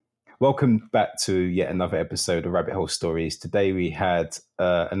Welcome back to yet another episode of Rabbit Hole Stories. Today we had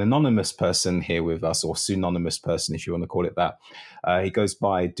an anonymous person here with us, or pseudonymous person, if you want to call it that. He goes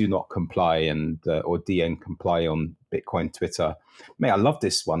by Do Not Comply or DN Comply on Bitcoin Twitter. Mate, I love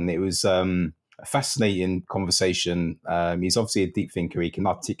this one. It was a fascinating conversation. He's obviously a deep thinker. He can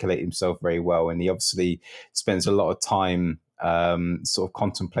articulate himself very well, and he obviously spends a lot of time sort of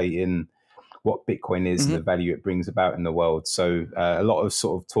contemplating what Bitcoin is and the value it brings about in the world. So a lot of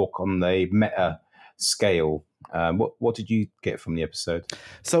sort of talk on the meta scale. What did you get from the episode?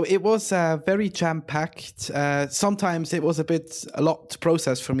 So it was very jam-packed. Sometimes it was a lot to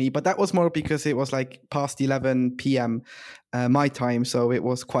process for me, but that was more because it was like past 11 p.m. My time, so it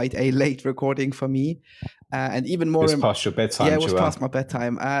was quite a late recording for me. And even more... It was past your bedtime, Yeah, it was Joel. past my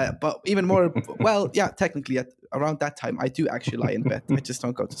bedtime. But even more... well, yeah, technically around that time, I do actually lie in bed. I just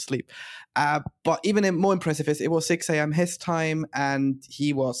don't go to sleep. But even more impressive is it was 6 a.m. his time, and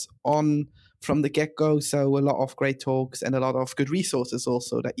he was on from the get-go, so a lot of great talks and a lot of good resources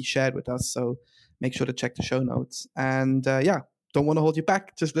also that he shared with us, so make sure to check the show notes. And don't want to hold you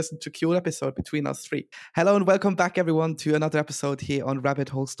back, just listen to a cool episode between us three. Hello and welcome back everyone to another episode here on Rabbit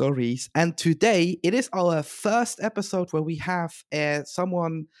Hole Stories. And today it is our first episode where we have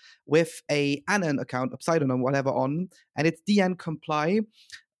someone with a Anon account, a pseudonym, whatever on, and it's DN Comply.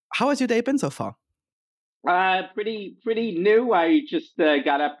 How has your day been so far? Pretty new. I just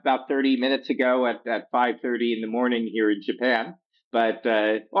got up about 30 minutes ago at 5:30 in the morning here in Japan. But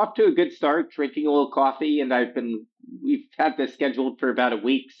off to a good start, drinking a little coffee, and we've had this scheduled for about a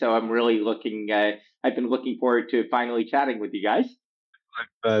week, so I'm really I've been looking forward to finally chatting with you guys.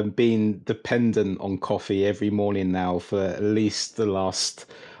 I've been dependent on coffee every morning now for at least the last,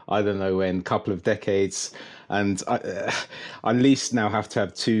 I don't know when, couple of decades. And I at least now have to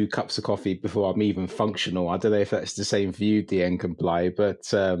have 2 cups of coffee before I'm even functional. I don't know if that's the same for you, DN Comply,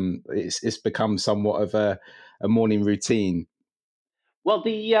 but it's become somewhat of a morning routine. Well,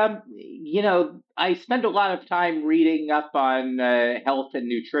 I spend a lot of time reading up on health and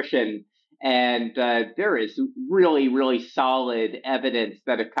nutrition, and there is really, really solid evidence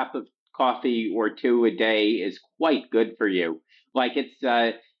that a cup of coffee or 2 a day is quite good for you. Like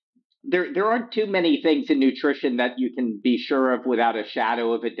there aren't too many things in nutrition that you can be sure of without a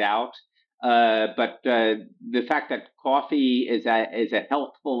shadow of a doubt. But the fact that coffee is a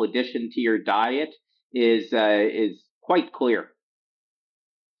healthful addition to your diet is quite clear.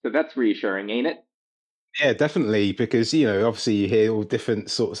 So that's reassuring, ain't it? Yeah, definitely, because, obviously you hear all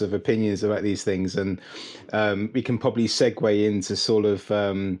different sorts of opinions about these things, and we can probably segue into sort of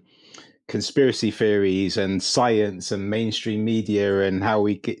conspiracy theories and science and mainstream media and how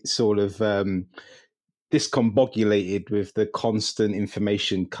we get sort of discombobulated with the constant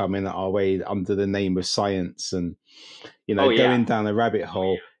information coming our way under the name of science. And, going down a rabbit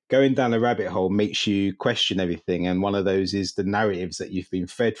hole. Going down a rabbit hole makes you question everything, and one of those is the narratives that you've been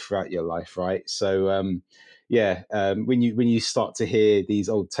fed throughout your life, right? So, when you start to hear these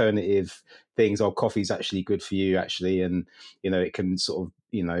alternative things, coffee's actually good for you, actually, and it can sort of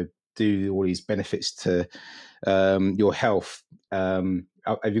do all these benefits to your health.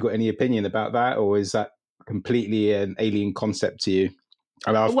 Have you got any opinion about that, or is that completely an alien concept to you?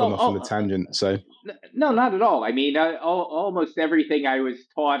 I mean, I've gone off on a tangent, so... No, not at all. I mean, almost everything I was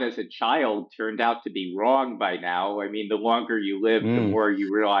taught as a child turned out to be wrong by now. I mean, the longer you live, the more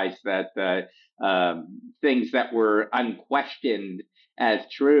you realize that things that were unquestioned as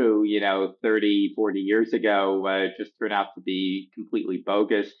true, 30, 40 years ago, just turn out to be completely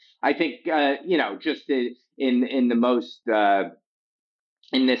bogus. I think, just in the most,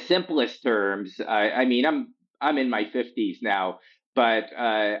 in the simplest terms, I mean, I'm in my 50s now, but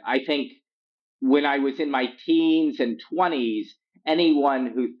I think when I was in my teens and 20s, anyone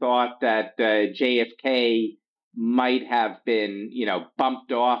who thought that JFK might have been,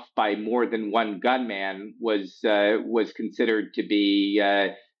 bumped off by more than one gunman was considered to be,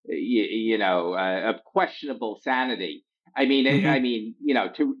 of questionable sanity. I mean,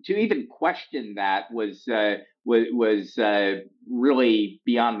 to even question that was really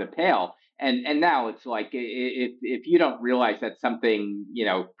beyond the pale. And now it's like if you don't realize that something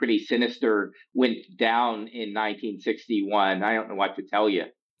pretty sinister went down in 1961, I don't know what to tell you.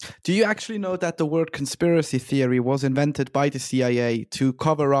 Do you actually know that the word conspiracy theory was invented by the CIA to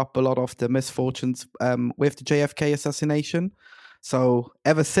cover up a lot of the misfortunes with the JFK assassination? So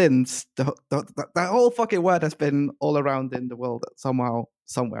ever since, the whole fucking word has been all around in the world somehow,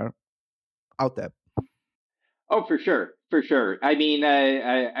 somewhere out there. Oh, for sure. I mean,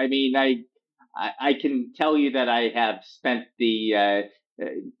 I can tell you that I have spent the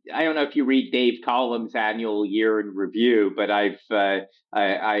I don't know if you read Dave Collins' annual year in review, but I've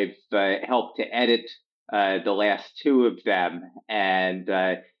helped to edit the last two of them, and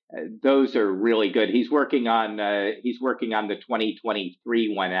those are really good. He's working on the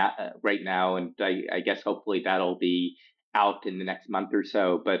 2023 one right now, and I guess hopefully that'll be out in the next month or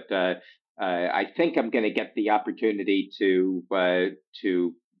so. But I think I'm going to get the opportunity to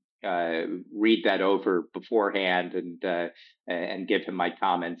read that over beforehand and give him my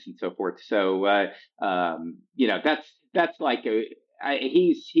comments and so forth. So that's like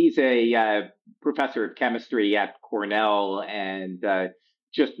he's a professor of chemistry at Cornell, and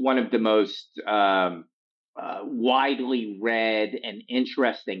just one of the most widely read and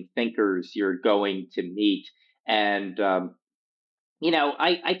interesting thinkers you're going to meet. And I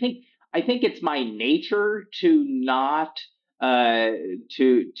think it's my nature to not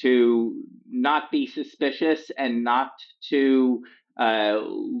not be suspicious and not to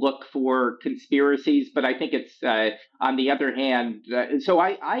look for conspiracies, but I think it's on the other hand. So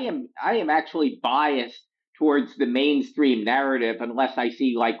I am actually biased towards the mainstream narrative unless I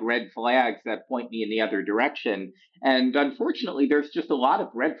see like red flags that point me in the other direction. And unfortunately, there's just a lot of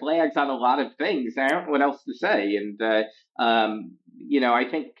red flags on a lot of things. I don't know what else to say. And I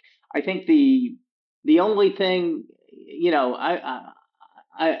think the only thing,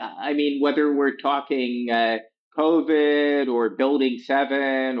 I mean, whether we're talking COVID or Building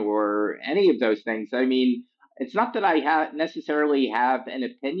 7 or any of those things, I mean, it's not that I necessarily have an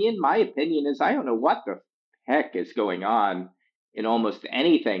opinion. My opinion is I don't know what the heck is going on in almost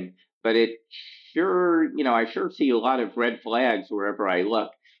anything, but it sure, I sure see a lot of red flags wherever I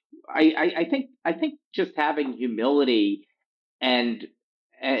look. I think just having humility and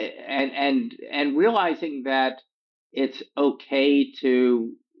realizing that it's okay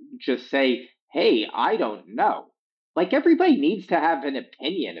to just say, hey, I don't know. Like everybody needs to have an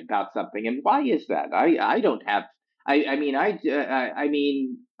opinion about something. And why is that? I don't have, I mean,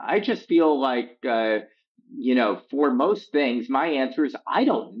 I just feel like, for most things, my answer is, I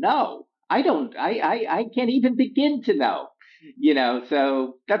don't know. I can't even begin to know,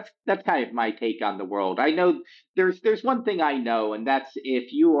 so that's kind of my take on the world. I know there's one thing I know, and that's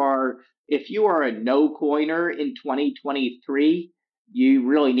if you are a no coiner in 2023, you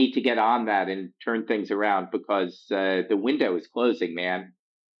really need to get on that and turn things around because the window is closing, man.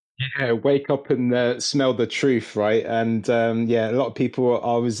 Yeah, wake up and smell the truth, right? And a lot of people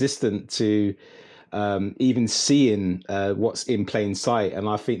are resistant to even seeing what's in plain sight. And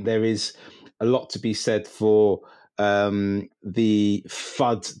I think there is a lot to be said for the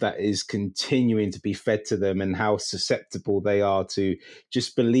FUD that is continuing to be fed to them and how susceptible they are to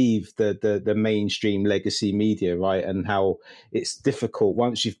just believe the mainstream legacy media, right? And how it's difficult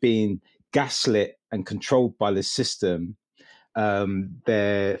once you've been gaslit and controlled by the system.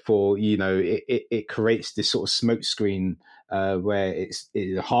 Therefore, it creates this sort of smokescreen where it's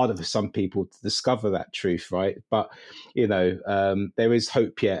harder for some people to discover that truth, right? But there is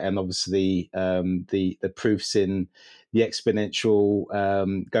hope yet, and obviously the proofs in the exponential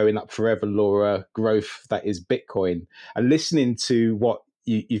going up forever, Laura, growth that is Bitcoin. And listening to what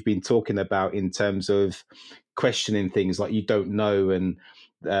you've been talking about in terms of questioning things like you don't know and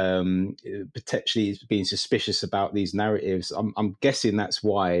potentially being suspicious about these narratives. I'm guessing that's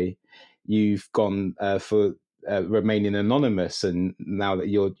why you've gone for remaining anonymous, and now that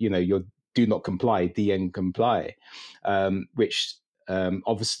you're do not comply, DN comply, which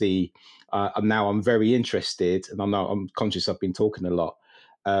obviously now I'm very interested, and I'm conscious I've been talking a lot.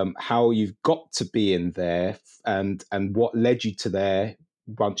 How you've got to be in there, and what led you to there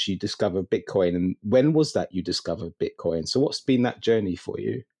once you discovered Bitcoin, and when was that you discovered Bitcoin? So what's been that journey for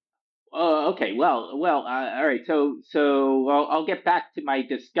you? Okay. Well. All right. So I'll get back to my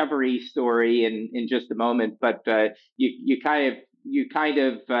discovery story in just a moment. But you kind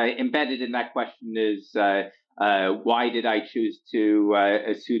of embedded in that question is why did I choose to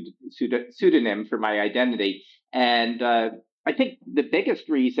a pseudonym for my identity? And I think the biggest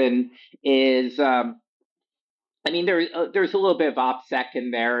reason is. I mean, there's a little bit of OPSEC in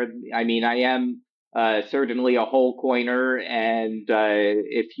there. I mean, I am certainly a whole coiner, and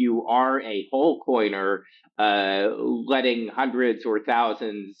if you are a whole coiner, letting hundreds or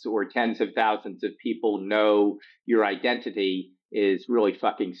thousands or tens of thousands of people know your identity is really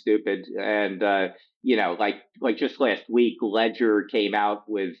fucking stupid. And like just last week, Ledger came out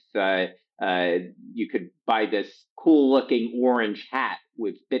with you could buy this cool looking orange hat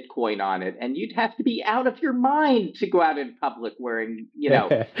with Bitcoin on it, and you'd have to be out of your mind to go out in public wearing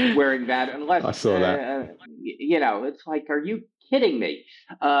wearing that, unless I saw that. it's like, are you kidding me?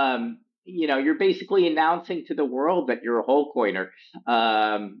 you're basically announcing to the world that you're a whole coiner.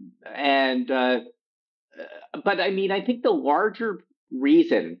 But I mean, I think the larger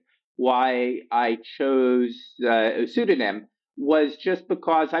reason why I chose a pseudonym was just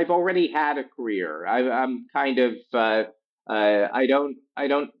because I've already had a career. I'm kind of I don't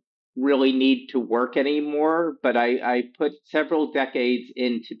really need to work anymore, but I put several decades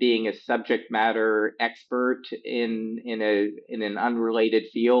into being a subject matter expert in an unrelated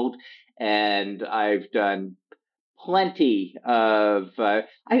field, and I've done plenty of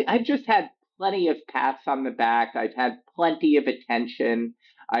I've just had plenty of pats on the back. I've had plenty of attention.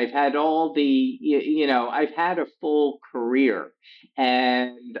 I've had all the I've had a full career,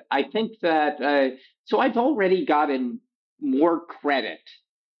 and I think that so I've already gotten more credit.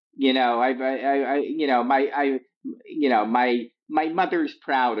 My mother's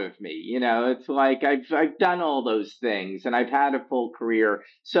proud of me. It's like I've done all those things, and I've had a full career,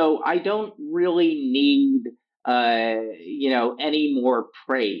 so I don't really need any more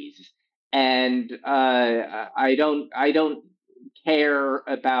praise. And I don't care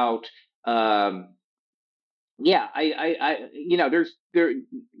about there's there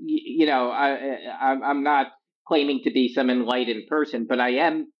I'm not claiming to be some enlightened person, but I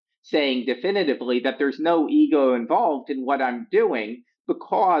am saying definitively that there's no ego involved in what I'm doing,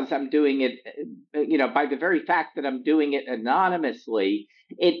 because I'm doing it, by the very fact that I'm doing it anonymously.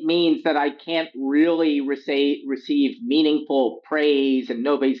 It means that I can't really receive meaningful praise, and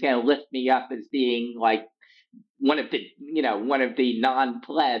nobody's going to lift me up as being like one of the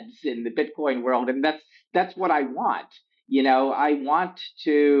non-plebs in the Bitcoin world, and that's what I want.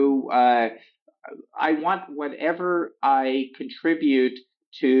 I want whatever I contribute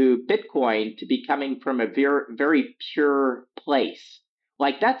to Bitcoin to be coming from a very, very pure place.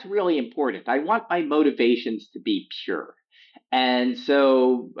 Like, that's really important. I want my motivations to be pure. And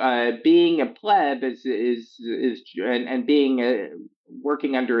so being a pleb and being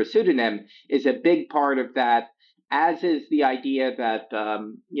working under a pseudonym is a big part of that, as is the idea that,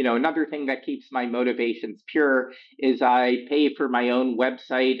 another thing that keeps my motivations pure is I pay for my own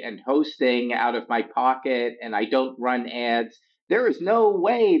website and hosting out of my pocket, and I don't run ads. There is no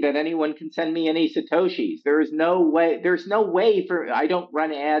way that anyone can send me any Satoshis. There's no way I don't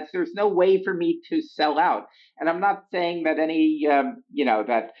run ads. There's no way for me to sell out. And I'm not saying that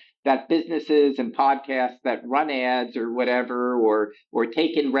that businesses and podcasts that run ads or whatever, or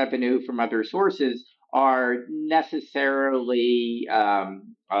take in revenue from other sources, are necessarily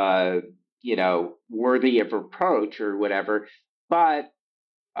worthy of approach or whatever. But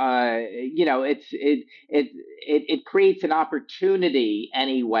it creates an opportunity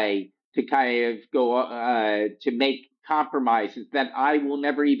anyway to kind of go to make compromises that I will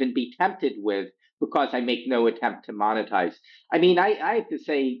never even be tempted with, because I make no attempt to monetize. I mean, I have to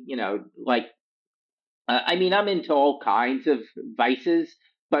say, I'm into all kinds of vices,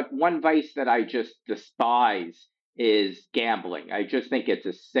 but one vice that I just despise is gambling. I just think it's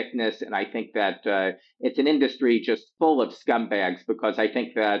a sickness, and I think that it's an industry just full of scumbags, because I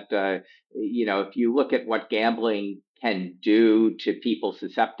think that if you look at what gambling can do to people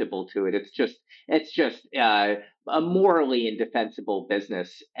susceptible to it, it's just a morally indefensible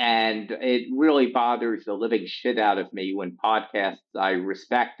business, and it really bothers the living shit out of me when podcasts I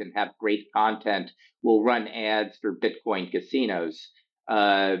respect and have great content will run ads for Bitcoin casinos.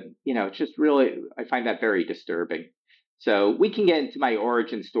 It's just really, I find that very disturbing. So we can get into my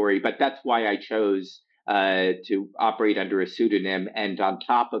origin story, but that's why I chose to operate under a pseudonym, and on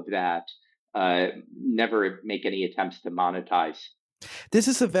top of that, never make any attempts to monetize. This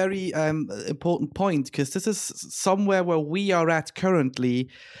is a very important point, because this is somewhere where we are at currently.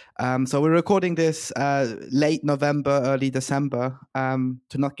 So we're recording this late November, early December,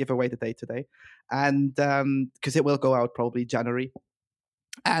 to not give away the date today, and because it will go out probably January.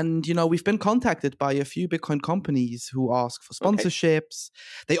 And, we've been contacted by a few Bitcoin companies who ask for sponsorships.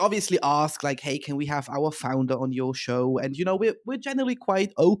 Okay. They obviously ask, like, hey, can we have our founder on your show? And, we're generally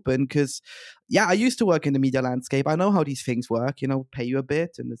quite open, because, I used to work in the media landscape. I know how these things work, pay you a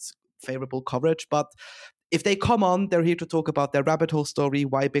bit and it's favorable coverage. But if they come on, they're here to talk about their rabbit hole story,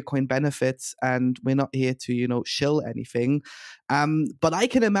 why Bitcoin benefits, and we're not here to, shill anything. But I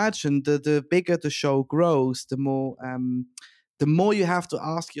can imagine the bigger the show grows, the more you have to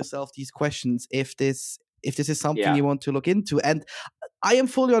ask yourself these questions, if this is something you want to look into. And I am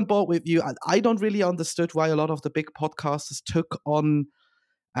fully on board with you. I don't really understood why a lot of the big podcasters took on,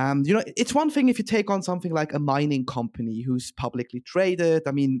 it's one thing if you take on something like a mining company who's publicly traded.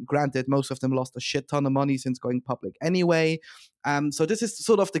 I mean, granted, most of them lost a shit ton of money since going public anyway. So this is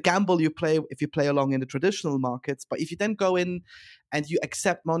sort of the gamble you play if you play along in the traditional markets. But if you then go in and you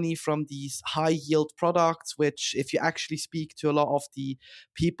accept money from these high yield products, which if you actually speak to a lot of the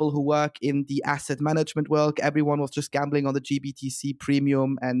people who work in the asset management world, everyone was just gambling on the GBTC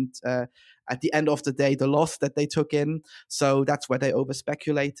premium and at the end of the day, the loss that they took in. So that's where they over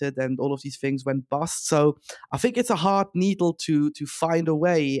speculated and all of these things went bust. So I think it's a hard needle to find a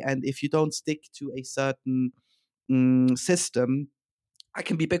way. And if you don't stick to a certain system, that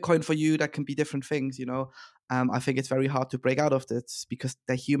can be Bitcoin for you, that can be different things, I think it's very hard to break out of this because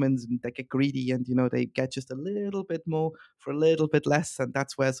they're humans and they get greedy and, they get just a little bit more for a little bit less. And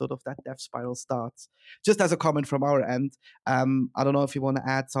that's where sort of that death spiral starts. Just as a comment from our end, I don't know if you want to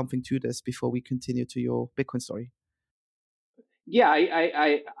add something to this before we continue to your Bitcoin story. Yeah,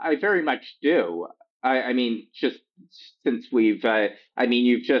 I very much do. I mean, just since you've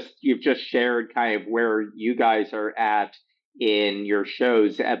just shared kind of where you guys are at in your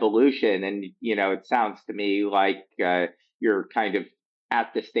show's evolution, and it sounds to me like you're kind of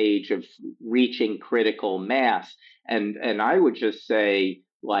at the stage of reaching critical mass, and I would just say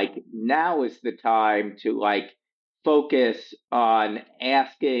like now is the time to like focus on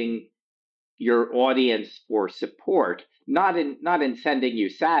asking your audience for support, not in sending you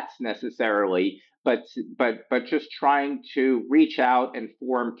sats necessarily, but just trying to reach out and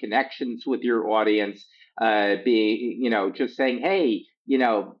form connections with your audience. Just saying, hey,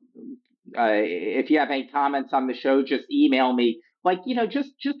 if you have any comments on the show, just email me. Like,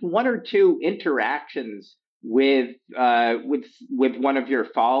 just one or two interactions with one of your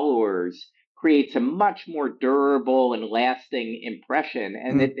followers creates a much more durable and lasting impression,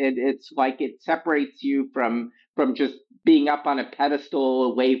 and it's like it separates you from just being up on a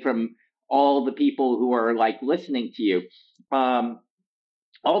pedestal away from all the people who are like listening to you.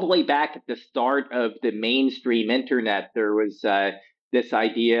 All the way back at the start of the mainstream internet, there was this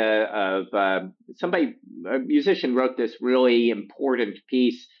idea of a musician wrote this really important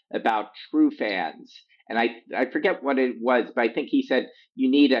piece about true fans. And I forget what it was, but I think he said you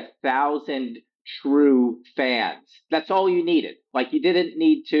need 1,000 true fans. That's all you needed. Like you didn't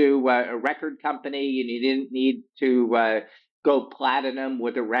need to a record company, and you didn't need to go platinum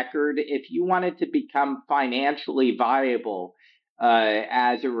with a record. If you wanted to become financially viable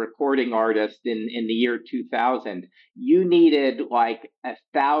as a recording artist in the year 2000, you needed like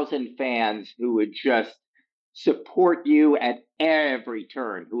 1,000 fans who would just support you at every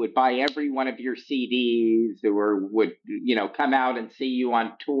turn, who would buy every one of your CDs, who would come out and see you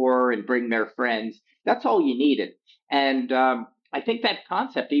on tour and bring their friends. That's all you needed. And I think that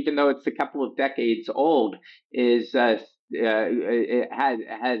concept, even though it's a couple of decades old, is it has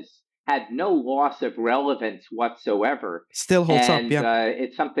had no loss of relevance whatsoever. Still holds up, yeah.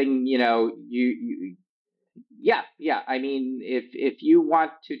 It's something yeah. I mean, if you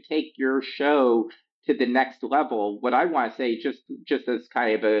want to take your show to the next level, what I want to say, just as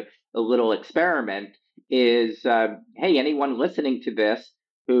kind of a little experiment, is hey, anyone listening to this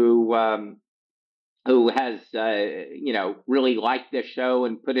who has really liked this show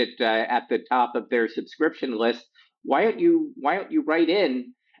and put it at the top of their subscription list, why don't you write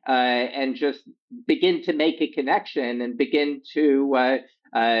in and just begin to make a connection and begin to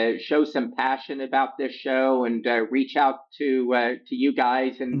show some passion about this show and reach out to you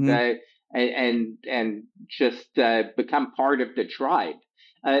guys and and just become part of the tribe.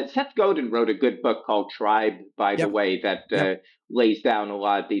 Seth Godin wrote a good book called Tribe, by the way, that lays down a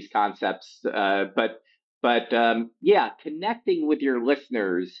lot of these concepts. But connecting with your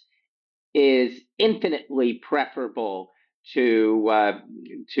listeners is infinitely preferable to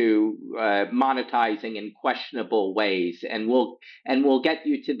monetizing in questionable ways, and will get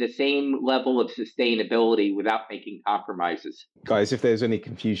you to the same level of sustainability without making compromises. Guys, if there's any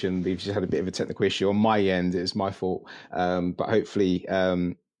confusion, we've just had a bit of a technical issue on my end. It's my fault, but hopefully, I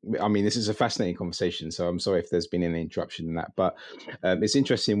mean, this is a fascinating conversation, so I'm sorry if there's been any interruption in that. But it's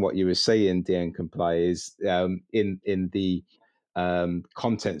interesting what you were saying, Dan Comply, is in the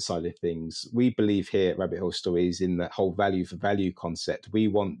content side of things. We believe here at Rabbit Hole Stories in the whole value for value concept. We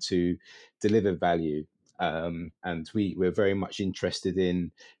want to deliver value, and we're very much interested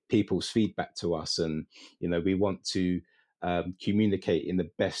in people's feedback to us, and we want to communicate in the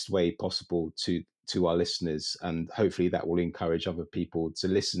best way possible to our listeners, and hopefully that will encourage other people to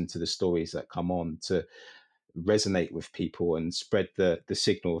listen to the stories that come on, to resonate with people and spread the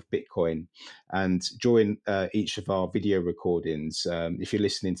signal of Bitcoin. And during each of our video recordings, if you're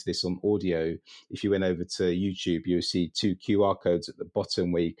listening to this on audio, if you went over to YouTube, you'll see 2 QR codes at the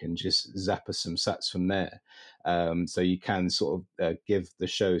bottom where you can just zap us some sats from there. So you can sort of give the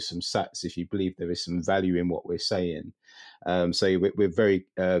show some sats if you believe there is some value in what we're saying. So we're very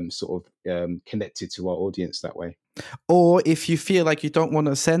sort of connected to our audience that way. Or if you feel like you don't want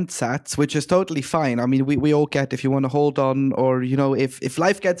to send sats, which is totally fine. I mean, we all get if you want to hold on, or if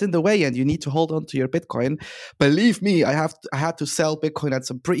life gets in the way and you need to hold on to your Bitcoin. Believe me, I had to sell Bitcoin at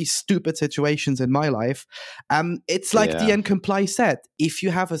some pretty stupid situations in my life. It's like DN Comply said. If you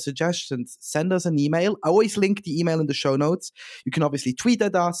have a suggestion, send us an email. I always link the email in the show notes. You can obviously tweet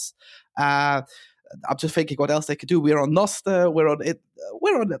at us. I'm just thinking what else they could do. We're on Nostr. We're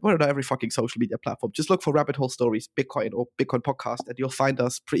on every fucking social media platform. Just look for Rabbit Hole Stories, Bitcoin or Bitcoin Podcast, and you'll find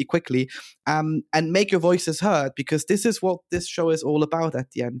us pretty quickly. And make your voices heard, because this is what this show is all about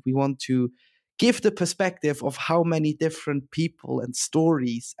at the end. We want to give the perspective of how many different people and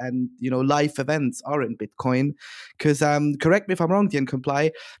stories and life events are in Bitcoin. Because correct me if I'm wrong, DN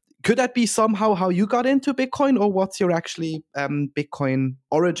Comply. Could that be somehow how you got into Bitcoin, or what's your actually Bitcoin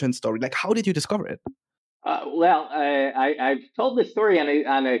origin story? Like, how did you discover it? I've told this story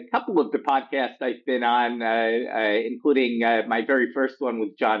on a couple of the podcasts I've been on, including my very first one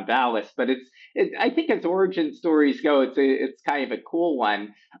with John Vallis. But I think as origin stories go, it's kind of a cool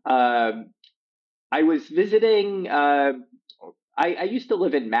one. I was visiting. I used to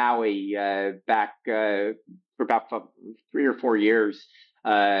live in Maui back for about 3 or 4 years.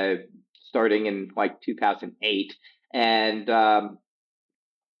 Starting in like 2008, and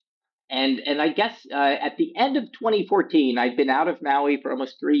I guess at the end of 2014, I'd been out of Maui for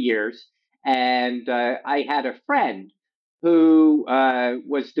almost 3 years, and I had a friend who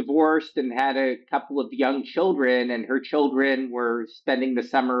was divorced and had a couple of young children, and her children were spending the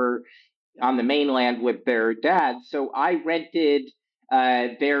summer on the mainland with their dad. So I rented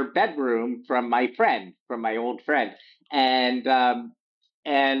their bedroom from my old friend, and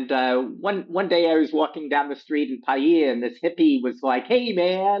one day I was walking down the street in Paia, and this hippie was like, "Hey,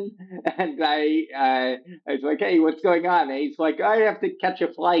 man," and I was like, "Hey, what's going on?" And he's like, "I have to catch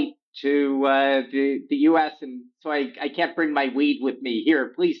a flight to the U.S. and so I can't bring my weed with me.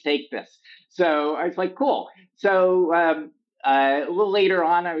 Here, please take this." So I was like, "Cool." So a little later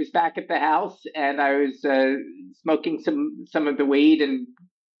on, I was back at the house and I was smoking some of the weed and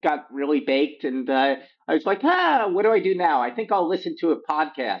got really baked, and I was like, what do I do now? I think I'll listen to a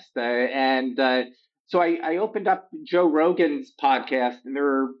podcast. So I opened up Joe Rogan's podcast, and there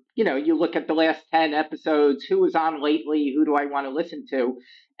are, you look at the last 10 episodes, who was on lately, who do I want to listen to,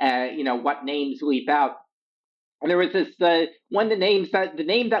 what names leap out. And there was this one, the name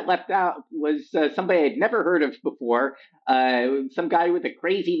that leapt out was somebody I'd never heard of before, some guy with a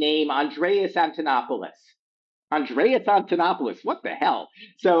crazy name, Andreas Antonopoulos. Andreas Antonopoulos, what the hell?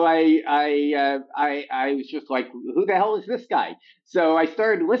 So I was just like, who the hell is this guy? So I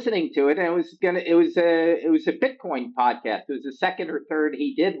started listening to it, and it was a Bitcoin podcast. It was the second or third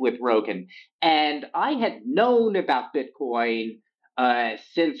he did with Rogan, and I had known about Bitcoin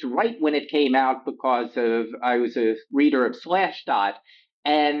since right when it came out, because I was a reader of Slashdot,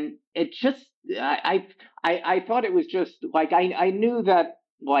 and it just I thought it was just like I knew that,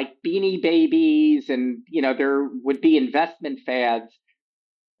 like, Beanie Babies, and there would be investment fads,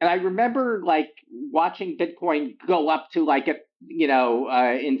 and I remember like watching Bitcoin go up to like a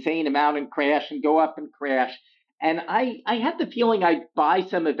insane amount and crash, and go up and crash, and I had the feeling I'd buy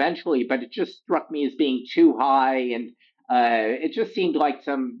some eventually, but it just struck me as being too high, and it just seemed like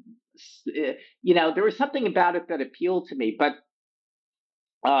there was something about it that appealed to me, but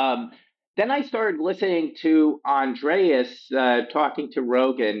then I started listening to Andreas talking to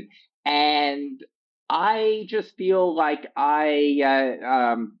Rogan, and I just feel like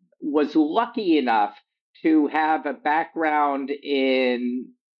I was lucky enough to have a background in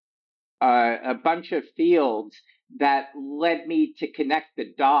a bunch of fields that led me to connect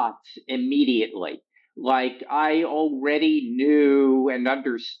the dots immediately. Like, I already knew and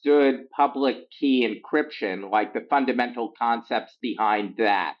understood public key encryption, like the fundamental concepts behind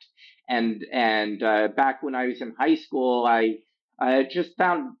that. And back when I was in high school, I just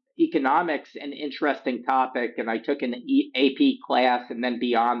found economics an interesting topic, and I took an AP class, and then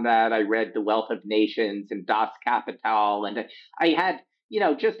beyond that, I read The Wealth of Nations and Das Kapital, and I had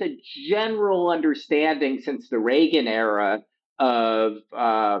just a general understanding since the Reagan era of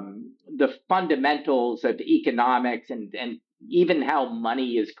the fundamentals of economics, and even how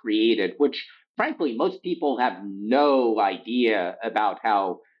money is created, which frankly most people have no idea about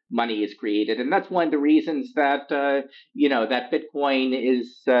how money is created. And that's one of the reasons that that Bitcoin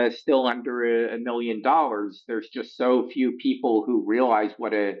is still under $1 million. There's just so few people who realize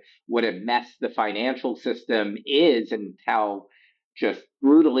what a mess the financial system is, and how just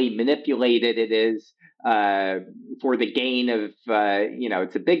brutally manipulated it is for the gain of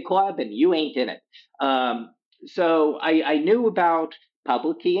it's a big club and you ain't in it. so I knew about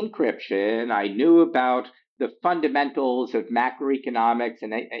public key encryption. I knew about the fundamentals of macroeconomics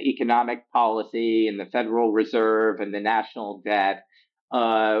and economic policy and the Federal Reserve and the national debt.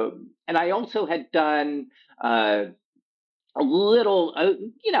 And I also had done a little,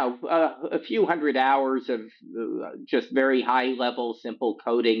 a few hundred hours of just very high level, simple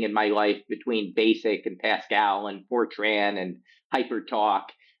coding in my life between BASIC and Pascal and Fortran and HyperTalk.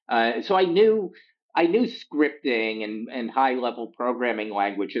 So I knew scripting and high level programming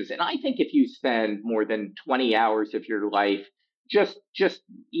languages. And I think if you spend more than 20 hours of your life just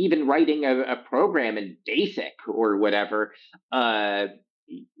even writing a program in BASIC or whatever,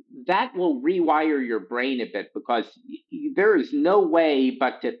 that will rewire your brain a bit, because there is no way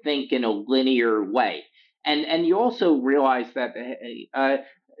but to think in a linear way. And you also realize that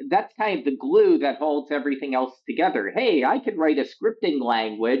that's kind of the glue that holds everything else together. Hey, I could write a scripting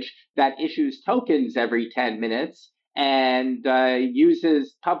language that issues tokens every 10 minutes and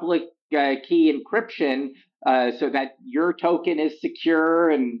uses public key encryption so that your token is secure.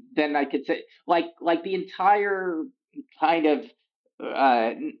 And then I could say, like the entire kind of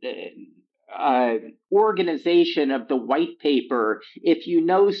organization of the white paper, if you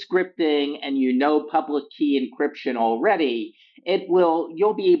know scripting and you know public key encryption already,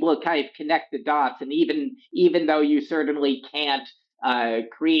 you'll be able to kind of connect the dots. And even though you certainly can't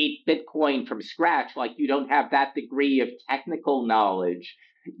create Bitcoin from scratch, like you don't have that degree of technical knowledge,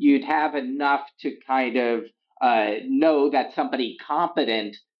 you'd have enough to kind of know that somebody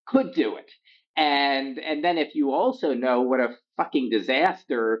competent could do it. And then if you also know what a fucking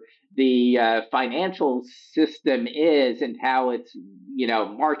disaster the financial system is and how it's,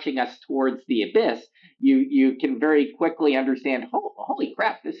 marching us towards the abyss, you can very quickly understand, holy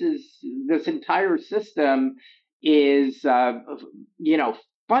crap, this entire system is,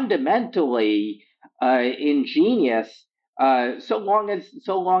 fundamentally ingenious, so long as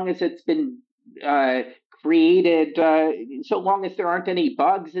it's been created, so long as there aren't any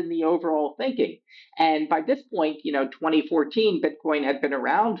bugs in the overall thinking. And by this point, 2014, Bitcoin had been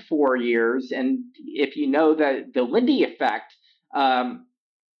around 4 years. And if you know the Lindy effect, I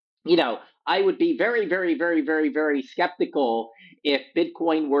would be very, very, very, very, very skeptical if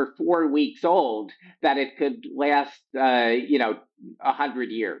Bitcoin were 4 weeks old, that it could last,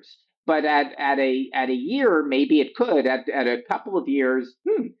 100 years. But at a year, maybe it could. At a couple of years,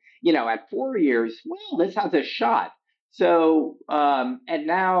 at 4 years, well, this has a shot. So, and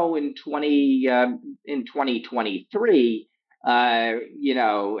now in 2023,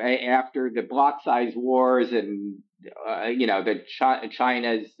 after the block size wars and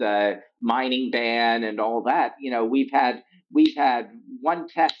China's mining ban and all that, we've had one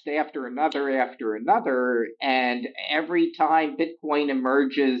test after another, and every time Bitcoin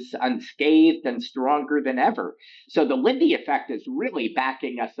emerges unscathed and stronger than ever. So the Lindy effect is really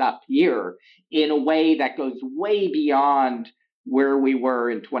backing us up here in a way that goes way beyond where we were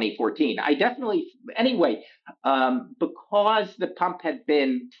in 2014. Because the pump had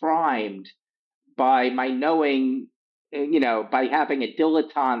been primed by my knowing, by having a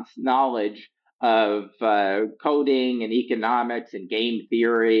dilettante's knowledge of coding and economics and game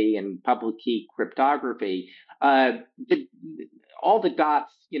theory and public key cryptography, all the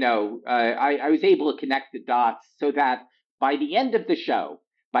dots, I was able to connect the dots so that by the end of the show,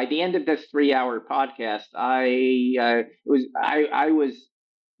 by the end of this 3-hour podcast, I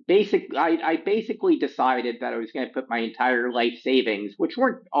basically decided that I was going to put my entire life savings, which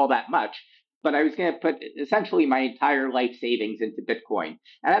weren't all that much, but I was going to put essentially my entire life savings into Bitcoin.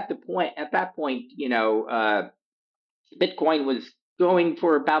 And at that point, Bitcoin was going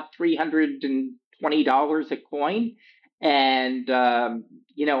for about $320 a coin. And,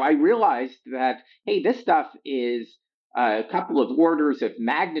 I realized that, hey, this stuff is a couple of orders of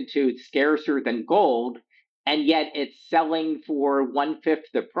magnitude scarcer than gold, and yet it's selling for 1/5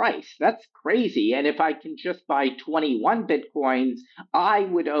 the price. That's crazy. And if I can just buy 21 Bitcoins, I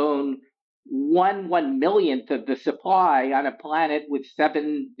would own 1/1,000,000th of the supply on a planet with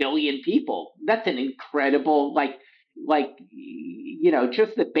 7 billion people. That's an incredible,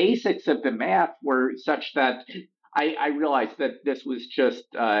 just the basics of the math were such that I realized that this was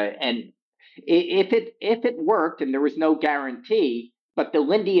just, and if it worked, and there was no guarantee, but the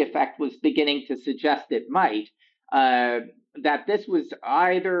Lindy effect was beginning to suggest it might, that this was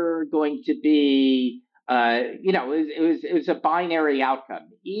either going to be, it was a binary outcome.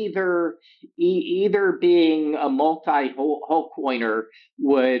 Either being a multi-hole coiner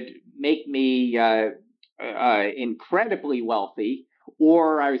would make me incredibly wealthy,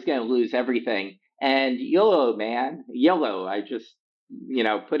 or I was going to lose everything. And YOLO, man, YOLO. I just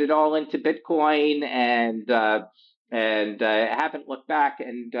put it all into Bitcoin and haven't looked back.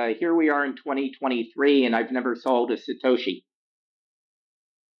 And here we are in 2023, and I've never sold a Satoshi.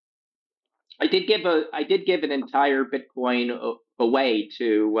 I did give an entire Bitcoin away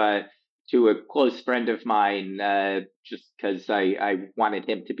to a close friend of mine, just because I wanted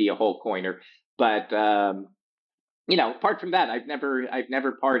him to be a whole coiner. But apart from that, I've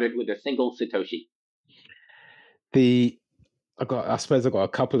never parted with a single Satoshi. I suppose I've got a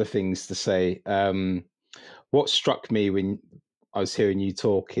couple of things to say. What struck me when I was hearing you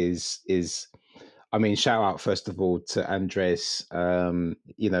talk is I mean, shout out first of all to Andres.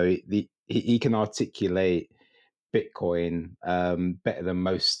 He can articulate Bitcoin better than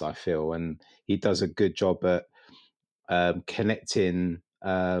most, I feel, and he does a good job at connecting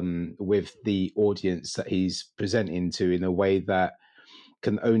with the audience that he's presenting to in a way that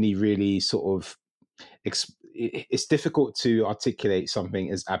can only really sort of it's difficult to articulate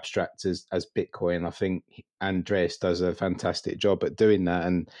something as abstract as Bitcoin. I think Andreas does a fantastic job at doing that,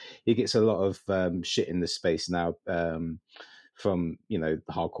 and he gets a lot of shit in the space now from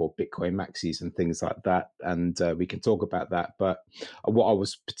hardcore Bitcoin maxis and things like that, and we can talk about that. But what I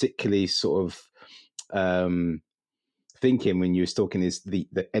was particularly sort of thinking when you was talking is the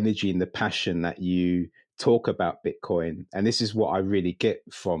energy and the passion that you talk about Bitcoin, and this is what I really get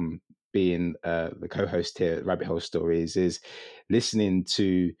from being the co-host here at Rabbit Hole Stories, is listening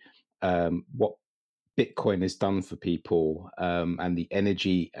to what Bitcoin has done for people, and the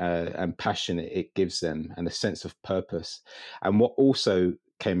energy and passion it gives them, and a sense of purpose. And what also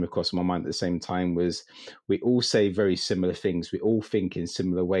came across my mind at the same time was we all say very similar things. We all think in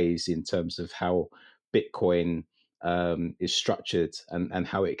similar ways in terms of how Bitcoin is structured and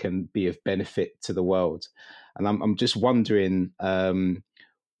how it can be of benefit to the world. And I'm just wondering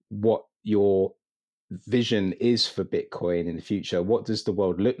what your vision is for Bitcoin in the future. What does the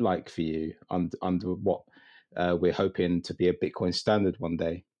world look like for you under what we're hoping to be a Bitcoin standard one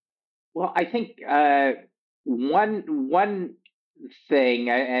day? Well, I think one thing,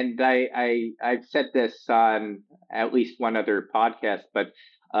 and I've said this on at least one other podcast, but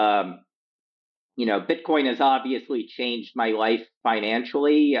Bitcoin has obviously changed my life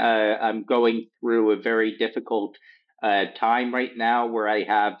financially. I'm going through a very difficult time right now where I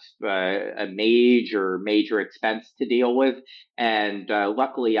have a major expense to deal with, and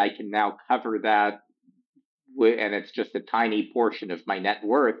luckily I can now cover that, and it's just a tiny portion of my net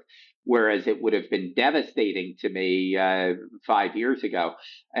worth, whereas it would have been devastating to me 5 years ago.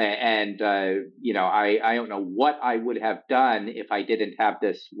 And I don't know what I would have done if I didn't have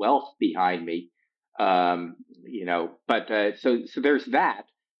this wealth behind me. But so there's that.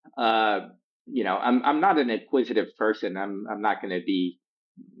 I'm not an inquisitive person. I'm not going to be,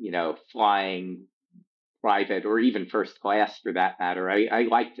 flying private or even first class for that matter. I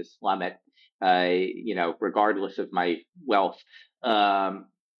like to slum it, regardless of my wealth.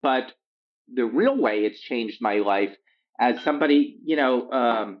 But the real way it's changed my life as somebody,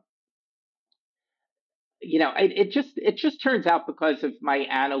 it just turns out because of my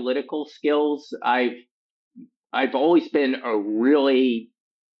analytical skills, I've always been a really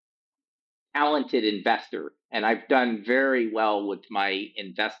talented investor, and I've done very well with my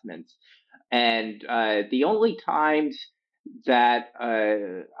investments. And the only times that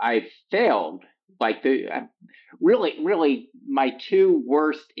I've failed, like really, my two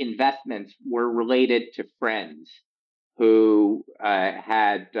worst investments were related to friends who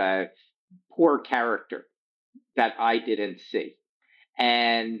had poor character that I didn't see,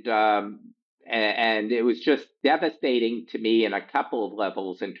 and it was just devastating to me in a couple of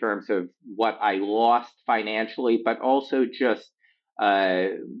levels in terms of what I lost financially, but also just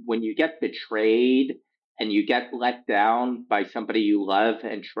when you get betrayed and you get let down by somebody you love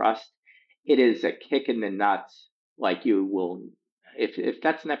and trust, it is a kick in the nuts. Like you will, if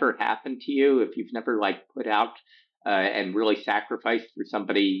that's never happened to you, if you've never put out and really sacrificed for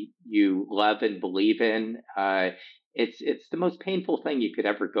somebody you love and believe in, it's the most painful thing you could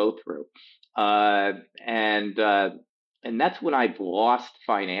ever go through. And that's when I've lost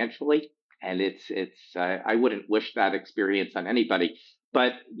financially, and I wouldn't wish that experience on anybody.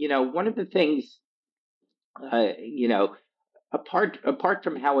 But one of the things, apart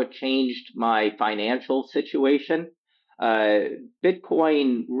from how it changed my financial situation,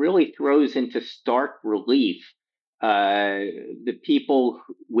 Bitcoin really throws into stark relief the people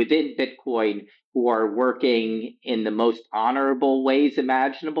within Bitcoin who are working in the most honorable ways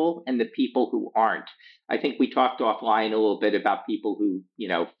imaginable and the people who aren't. I think we talked offline a little bit about people who,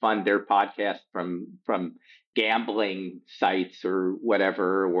 fund their podcast from gambling sites or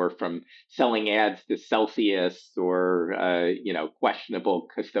whatever, or from selling ads to Celsius or questionable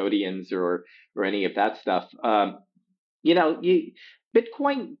custodians or any of that stuff.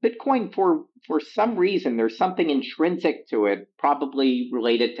 Bitcoin for some reason, there's something intrinsic to it, probably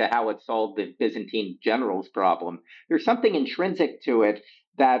related to how it solved the Byzantine generals problem. There's something intrinsic to it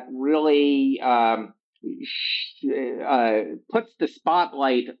that really puts the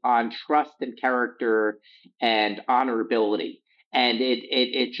spotlight on trust and character and honorability, and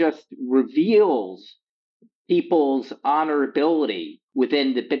it just reveals people's honorability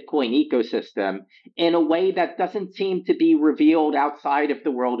within the Bitcoin ecosystem in a way that doesn't seem to be revealed outside of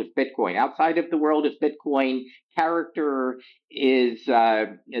the world of Bitcoin. Outside of the world of Bitcoin, character is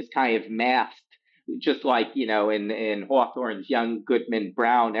kind of masked, just like, in Hawthorne's Young Goodman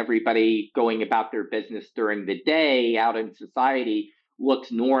Brown, everybody going about their business during the day out in society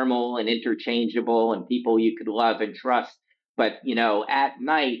looks normal and interchangeable and people you could love and trust. But, at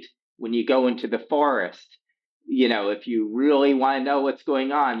night, when you go into the forest, if you really want to know what's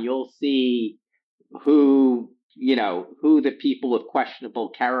going on, you'll see who the people of questionable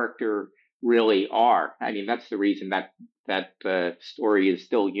character really are. I mean, that's the reason that story is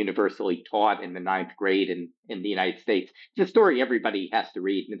still universally taught in the 9th grade in the United States. It's a story everybody has to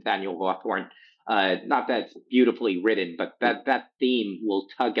read, Nathaniel Hawthorne. Not that it's beautifully written, but that theme will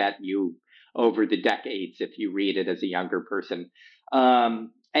tug at you over the decades if you read it as a younger person. And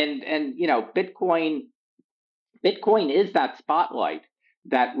Bitcoin is that spotlight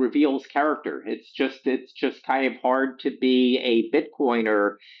that reveals character. It's just kind of hard to be a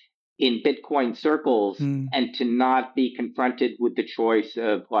Bitcoiner in Bitcoin circles and to not be confronted with the choice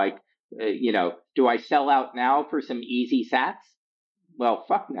of do I sell out now for some easy sats? Well,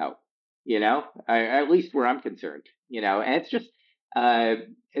 fuck no. At least where I'm concerned. And it's just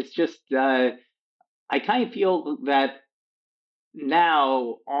I kind of feel that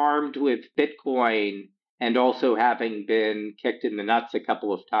now, armed with Bitcoin and also having been kicked in the nuts a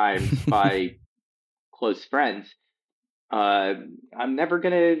couple of times by close friends, I'm never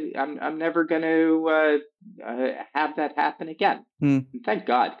gonna have that happen again. Thank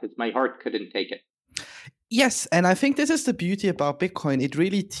God, because my heart couldn't take it. Yes, and I think this is the beauty about Bitcoin. It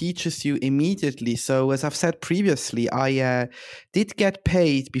really teaches you immediately. So as I've said previously, I did get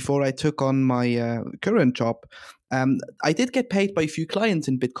paid before I took on my current job. I did get paid by a few clients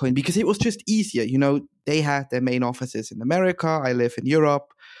in Bitcoin because it was just easier. They had their main offices in America. I live in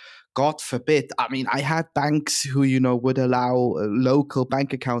Europe. God forbid. I mean, I had banks who, would allow local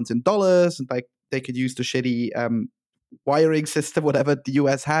bank accounts in dollars, and they could use the shitty wiring system, whatever the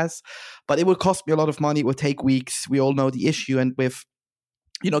US has. But it would cost me a lot of money. It would take weeks. We all know the issue. And with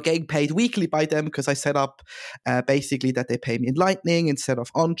getting paid weekly by them, because I set up basically that they pay me in Lightning instead of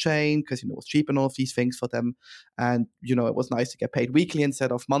on-chain, because, it was cheap and all of these things for them. And, it was nice to get paid weekly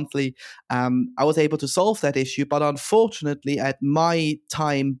instead of monthly. I was able to solve that issue. But unfortunately, at my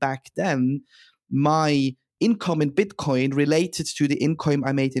time back then, my income in Bitcoin related to the income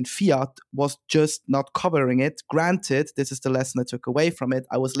I made in fiat was just not covering it. Granted, this is the lesson I took away from it.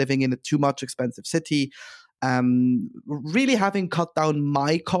 I was living in a too much expensive city. Really having cut down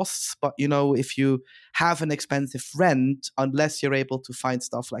my costs, but if you have an expensive rent, unless you're able to find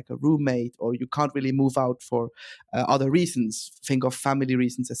stuff like a roommate, or you can't really move out for other reasons, think of family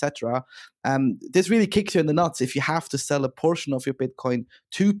reasons, etc. This really kicks you in the nuts if you have to sell a portion of your Bitcoin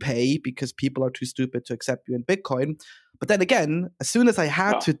to pay because people are too stupid to accept you in Bitcoin. But then again, as soon as I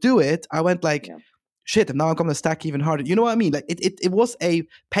had to do it, I went shit, and now I'm going to stack even harder. You know what I mean? Like it was a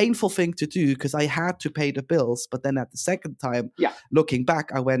painful thing to do because I had to pay the bills. But then at the second time, looking back,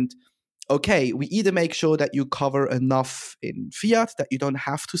 I went, okay, we either make sure that you cover enough in fiat that you don't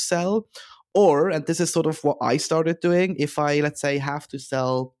have to sell, or, and this is sort of what I started doing, if I, let's say, have to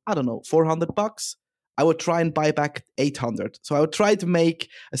sell, I don't know, $400, I would try and buy back 800. So I would try to make,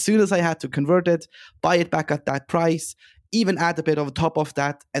 as soon as I had to convert it, buy it back at that price, even add a bit on top of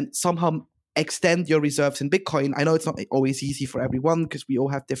that, and somehow extend your reserves in Bitcoin. I know it's not always easy for everyone because we all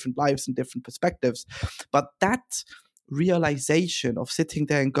have different lives and different perspectives, but that realization of sitting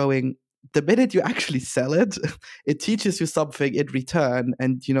there and going, the minute you actually sell it, it teaches you something in return,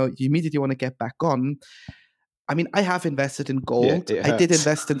 and you immediately want to get back on. I mean, I have invested in gold. I did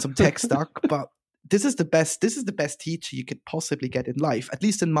invest in some tech stock, but this is the best teacher you could possibly get in life, at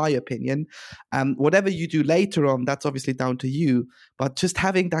least in my opinion. Whatever you do later on, that's obviously down to you. But just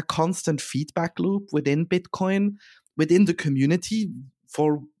having that constant feedback loop within Bitcoin, within the community,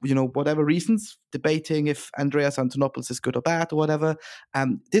 for whatever reasons, debating if Andreas Antonopoulos is good or bad or whatever.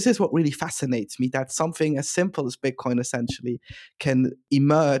 This is what really fascinates me, that something as simple as Bitcoin essentially can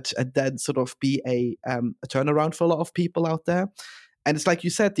emerge and then sort of be a turnaround for a lot of people out there. And it's like you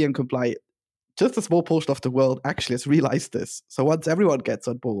said, the Uncomply, just a small portion of the world actually has realized this. So once everyone gets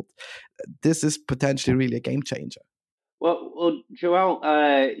on board, this is potentially really a game changer. Well, Joel,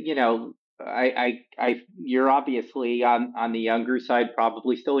 you're obviously on the younger side,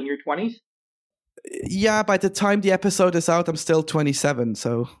 probably still in your 20s. Yeah, by the time the episode is out, I'm still 27.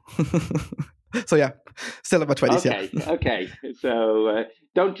 So, so yeah, still in my 20s. Okay. So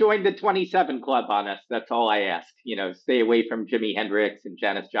don't join the 27 club on us. That's all I ask. Stay away from Jimi Hendrix and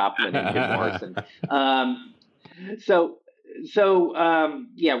Janis Joplin and Jim Morrison.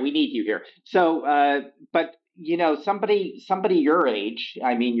 Yeah, we need you here. So, but somebody your age.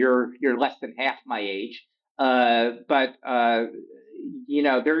 I mean, you're less than half my age. But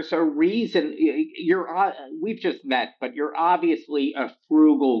there's a reason we've just met, but you're obviously a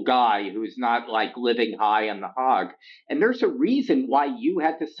frugal guy who's not like living high on the hog. And there's a reason why you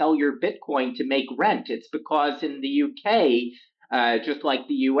had to sell your Bitcoin to make rent. It's because in the UK, just like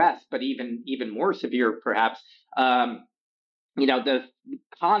the US, but even more severe, perhaps, the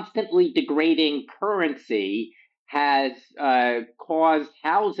constantly degrading currency has caused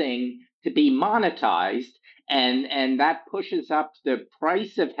housing to be monetized. And that pushes up the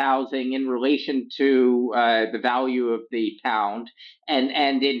price of housing in relation to the value of the pound,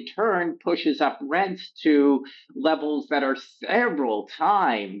 and in turn pushes up rents to levels that are several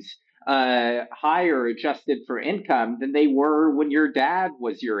times higher adjusted for income than they were when your dad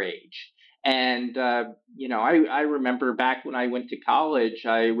was your age. And, I remember back when I went to college,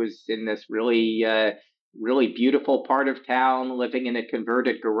 I was in this really beautiful part of town, living in a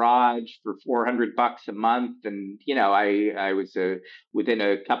converted garage for $400 a month. And, I was within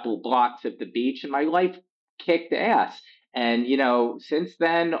a couple blocks of the beach, and my life kicked ass. And, since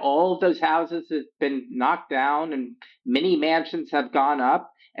then, all of those houses have been knocked down and mini mansions have gone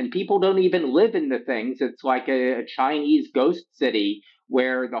up, and people don't even live in the things. It's like a Chinese ghost city,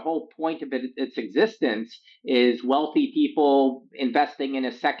 where the whole point of its existence is wealthy people investing in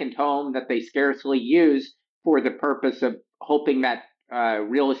a second home that they scarcely use for the purpose of hoping that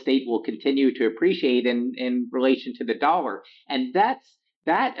real estate will continue to appreciate in relation to the dollar. And that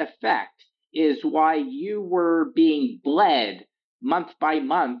effect is why you were being bled month by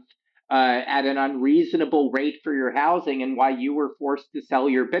month at an unreasonable rate for your housing, and why you were forced to sell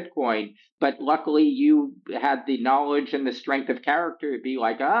your Bitcoin. But luckily, you had the knowledge and the strength of character to be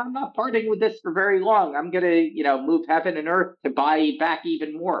like, I'm not parting with this for very long. I'm going to, move heaven and earth to buy back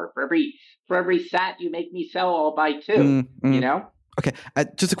even more. For every sat you make me sell, I'll buy two, Okay,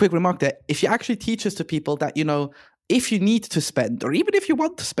 just a quick remark there. If you actually teach this to people that, if you need to spend, or even if you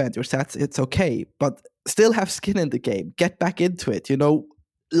want to spend your sats, it's okay, but still have skin in the game. Get back into it,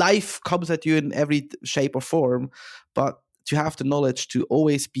 Life comes at you in every shape or form, but to have the knowledge to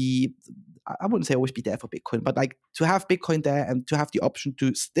always be, I wouldn't say always be there for Bitcoin, but like to have Bitcoin there and to have the option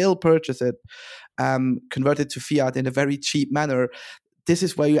to still purchase it, convert it to fiat in a very cheap manner. This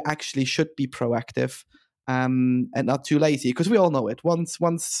is where you actually should be proactive and not too lazy, because we all know it.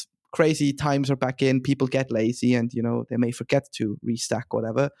 Once crazy times are back in, people get lazy and, they may forget to restack or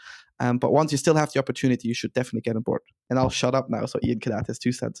whatever. But once you still have the opportunity, you should definitely get on board. And I'll shut up now so Ian can add his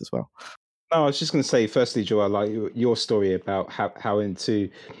 2 cents as well. No, I was just going to say, firstly, Joel, like your story about how to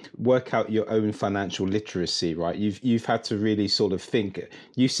work out your own financial literacy, right? You've had to really sort of think.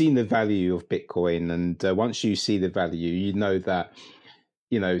 You've seen the value of Bitcoin, and once you see the value, you know that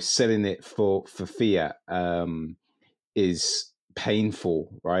selling it for fiat is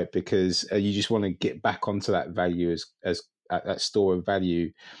painful, right? Because you just want to get back onto that value as that store of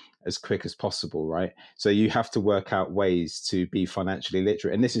value as quick as possible, right? So you have to work out ways to be financially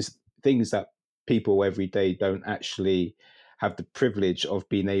literate, and this is things that people every day don't actually have the privilege of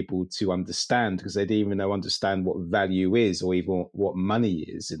being able to understand, because they don't even understand what value is or even what money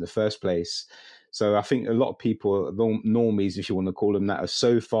is in the first place. So I think a lot of people, normies, if you want to call them that, are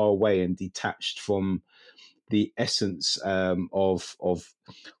so far away and detached from the essence of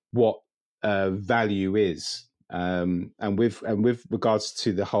what value is. And with regards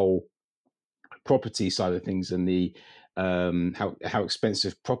to the whole property side of things and the how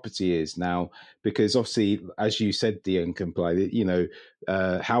expensive property is now, because obviously, as you said, the Uncomply,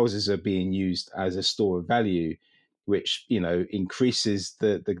 houses are being used as a store of value, which increases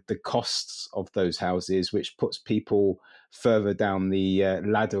the costs of those houses, which puts people further down the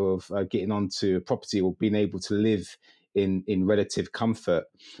ladder of getting onto a property or being able to live in relative comfort,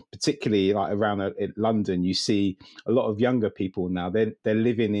 particularly like around London. You see a lot of younger people now. They're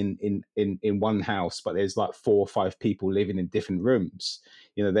living in one house, but there's like 4 or 5 people living in different rooms.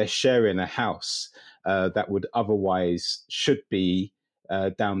 You know, they're sharing a house that would otherwise should be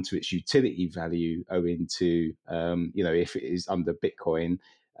down to its utility value, owing to if it is under Bitcoin,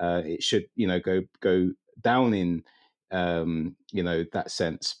 it should go down in that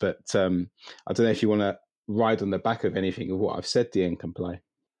sense. But I don't know if you want to ride on the back of anything of what I've said, Dean Comply.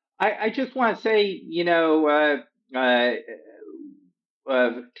 I just want to say,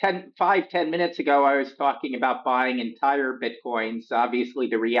 5-10 minutes ago, I was talking about buying entire Bitcoins. Obviously,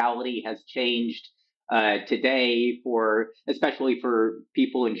 the reality has changed today, especially for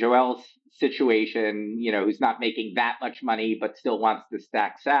people in Joel's situation, who's not making that much money but still wants to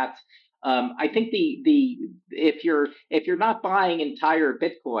stack sats. I think if you're not buying entire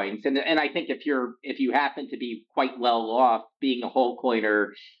Bitcoins, and I think if you happen to be quite well off, being a whole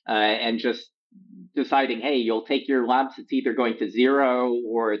coiner and just deciding, hey, you'll take your lumps, it's either going to zero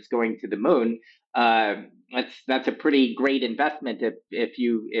or it's going to the moon. That's a pretty great investment if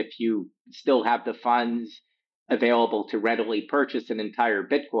you still have the funds available to readily purchase an entire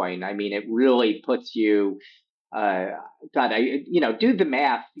Bitcoin. I mean, it really puts you. Do the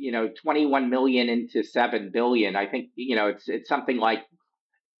math. 21 million into 7 billion. I think it's something like,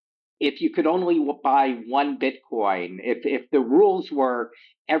 if you could only buy one Bitcoin, if the rules were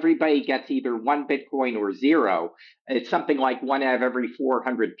everybody gets either one Bitcoin or zero, it's something like 1 out of every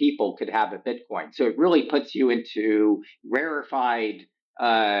 400 people could have a Bitcoin. So it really puts you into rarefied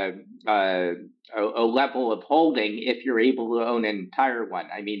a level of holding if you're able to own an entire one.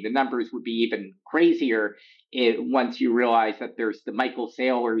 I mean, the numbers would be even crazier once you realize that there's the Michael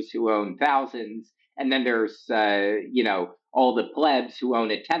Saylors who own thousands, and then there's all the plebs who own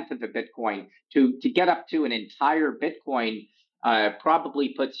 1/10 of a Bitcoin. To get up to an entire Bitcoin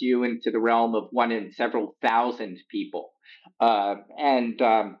probably puts you into the realm of 1 in several thousand people.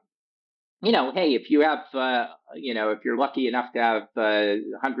 Hey, if you have, if you're lucky enough to have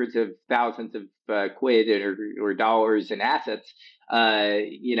hundreds of thousands of quid or dollars in assets,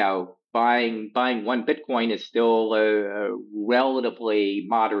 buying one Bitcoin is still a relatively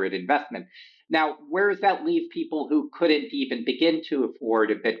moderate investment. Now, where does that leave people who couldn't even begin to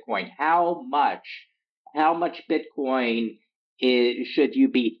afford a Bitcoin? How much Bitcoin should you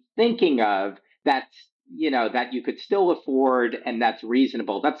be thinking of that you could still afford and that's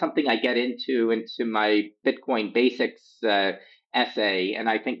reasonable? That's something I get into my Bitcoin Basics essay, and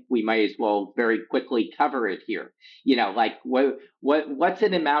I think we might as well very quickly cover it here. Like what's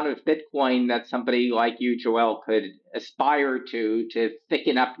an amount of Bitcoin that somebody like you, Joel, could aspire to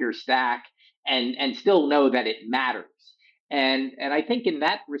thicken up your stack and still know that it matters? And I think in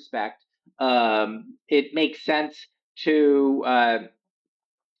that respect, it makes sense to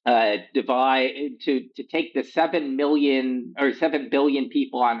take the 7 million or 7 billion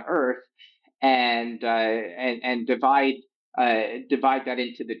people on Earth and divide that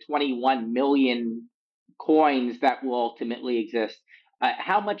into the 21 million coins that will ultimately exist.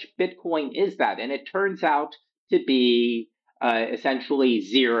 How much Bitcoin is that? And it turns out to be essentially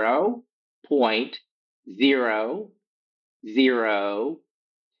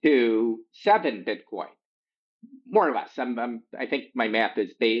 0.0027 Bitcoin. More or less. I think my math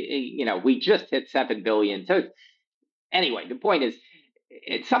is, we just hit 7 billion. So anyway, the point is,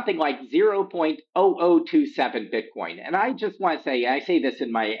 it's something like 0.0027 Bitcoin. And I just want to say, I say this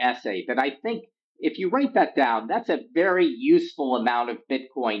in my essay, that I think if you write that down, that's a very useful amount of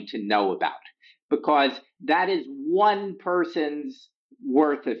Bitcoin to know about, because that is one person's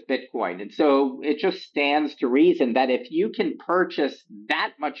worth of Bitcoin. And so it just stands to reason that if you can purchase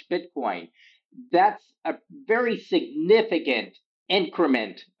that much Bitcoin, that's a very significant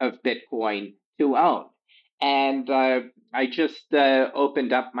increment of Bitcoin to own. And I just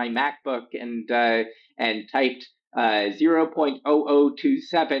opened up my MacBook and typed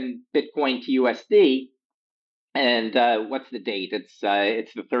 0.0027 Bitcoin to USD. And what's the date? It's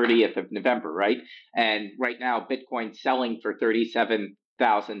the 30th of November, right? And right now, Bitcoin's selling for $37,700.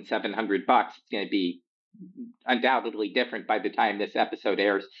 It's going to be undoubtedly different by the time this episode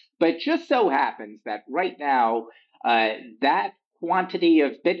airs. But it just so happens that right now, that quantity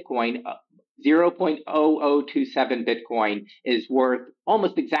of Bitcoin, 0.0027 Bitcoin, is worth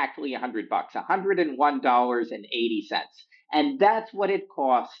almost exactly $100, $101.80. And that's what it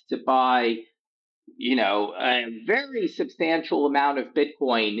costs to buy, a very substantial amount of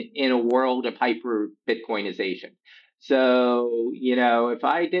Bitcoin in a world of hyper Bitcoinization. So, if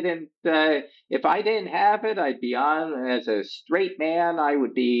I didn't have it, I'd be on as a straight man. I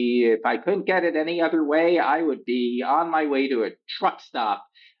would be, if I couldn't get it any other way, I would be on my way to a truck stop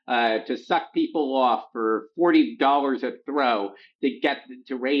to suck people off for $40 a throw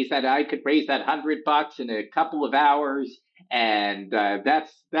to raise that. I could raise that $100 in a couple of hours. And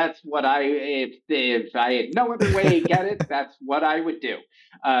that's what if I had no other way to get it, that's what I would do,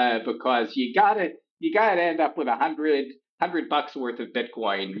 because you gotta end up with $100 worth of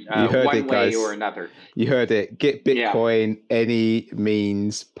Bitcoin one way or another. You heard it. Get Bitcoin any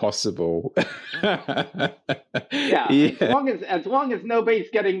means possible. Yeah. As long as nobody's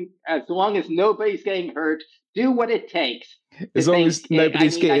getting hurt, do what it takes. As long as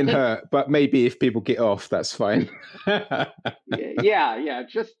nobody's getting hurt, but maybe if people get off, that's fine. Yeah.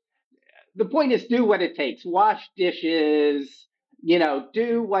 Just the point is, do what it takes. Wash dishes.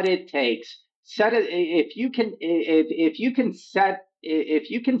 Do what it takes. If you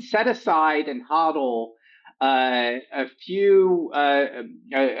can set aside and hodl a few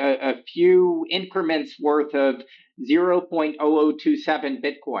increments worth of 0.0027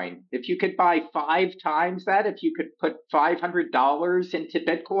 Bitcoin. If you could buy 5 times that, if you could put $500 into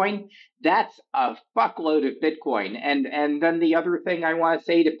Bitcoin, that's a fuckload of Bitcoin. And then the other thing I want to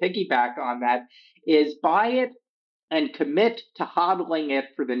say to piggyback on that is buy it and commit to hodling it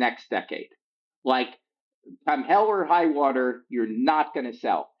for the next decade. Like, come hell or high water, you're not going to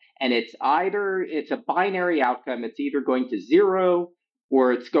sell. And it's a binary outcome. It's either going to zero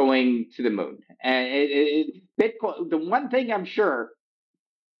or it's going to the moon. And Bitcoin, the one thing I'm sure,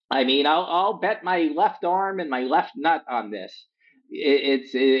 I'll bet my left arm and my left nut on this.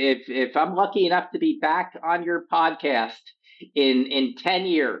 If I'm lucky enough to be back on your podcast in 10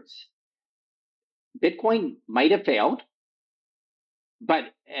 years, Bitcoin might have failed,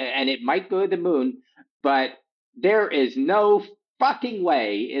 and it might go to the moon, but there is no fucking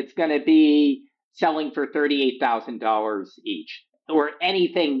way it's going to be selling for $38,000 each or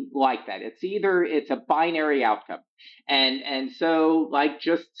anything like that. It's a binary outcome. And so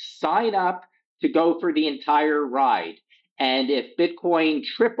just sign up to go for the entire ride. And if Bitcoin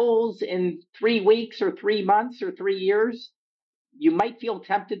triples in 3 weeks or 3 months or 3 years, you might feel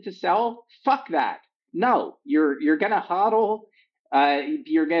tempted to sell. Fuck that. No, you're going to hodl.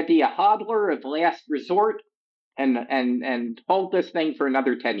 You're going to be a hodler of last resort and hold this thing for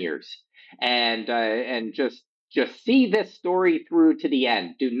another 10 years and just see this story through to the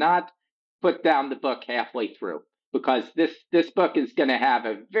end. Do not put down the book halfway through, because this book is going to have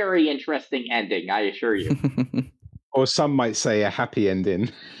a very interesting ending, I assure you. Or some might say a happy ending.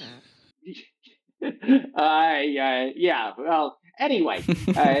 Yeah, well, anyway,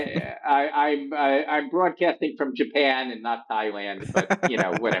 I'm broadcasting from Japan and not Thailand,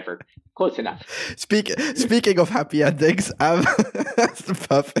 but whatever, close enough. Speaking of happy endings, that's the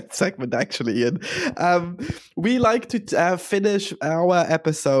perfect segment, actually, Ian. We like to finish our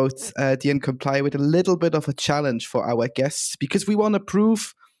episodes, and comply with a little bit of a challenge for our guests, because we want to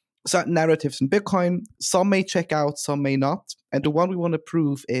prove certain narratives in Bitcoin. Some may check out, some may not. And the one we want to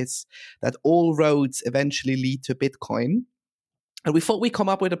prove is that all roads eventually lead to Bitcoin. And we thought we'd come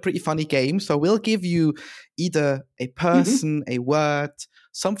up with a pretty funny game. So we'll give you either a person, a word,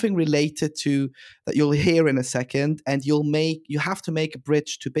 something related to that you'll hear in a second, and you have to make a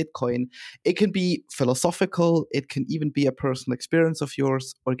bridge to Bitcoin. It can be philosophical, it can even be a personal experience of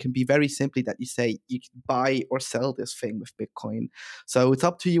yours, or it can be very simply that you say you can buy or sell this thing with Bitcoin. So it's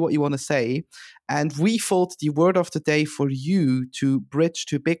up to you what you want to say. And we thought the word of the day for you to bridge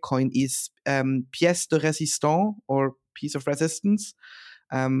to Bitcoin is pièce de résistance, or piece of resistance,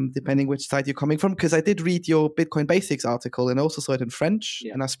 depending which side you're coming from, because I did read your Bitcoin Basics article and also saw it in French,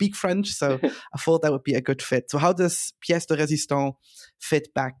 and I speak French, so I thought that would be a good fit. So how does pièce de résistance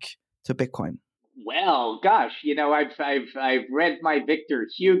fit back to Bitcoin? Well, gosh, I've read my Victor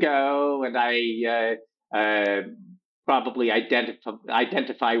Hugo, and I probably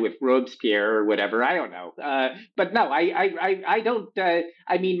identify with Robespierre or whatever. I don't know. But no, I don't.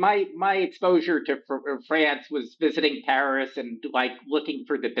 My exposure to France was visiting Paris and looking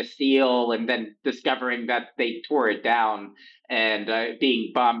for the Bastille, and then discovering that they tore it down, and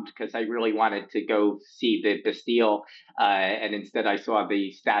being bummed because I really wanted to go see the Bastille, and instead I saw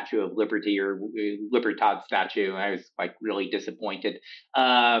the Statue of Liberty, or Libertad statue, and I was really disappointed.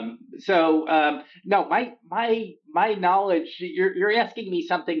 No, my knowledge, you're asking me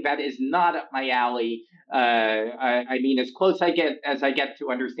something that is not up my alley. As close as I get to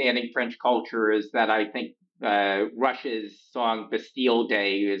understanding French culture is that I think Rush's song Bastille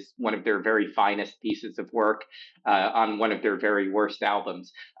Day is one of their very finest pieces of work on one of their very worst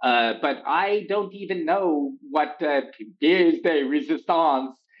albums. But I don't even know what Pièce de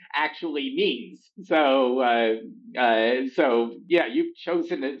Résistance actually means. So yeah, you've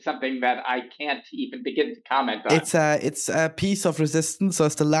chosen something that I can't even begin to comment on. It's a piece of resistance, so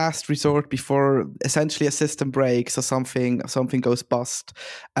it's the last resort before essentially a system breaks or something goes bust.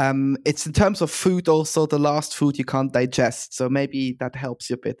 It's in terms of food also the last food you can't digest, so maybe that helps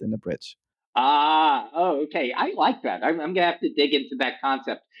you a bit in the bridge. Okay. I like that. I'm gonna have to dig into that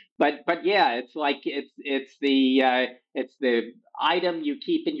concept. But yeah, it's like it's the item you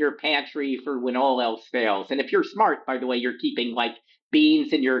keep in your pantry for when all else fails. And if you're smart, by the way, you're keeping like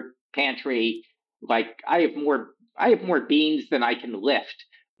beans in your pantry. Like I have more beans than I can lift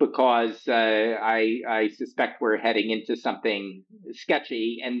because I suspect we're heading into something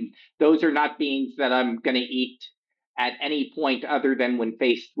sketchy, and those are not beans that I'm going to eat at any point other than when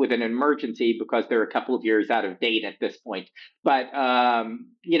faced with an emergency, because they're a couple of years out of date at this point. But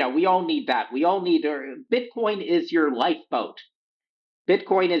we all need that. We all need Bitcoin is your lifeboat.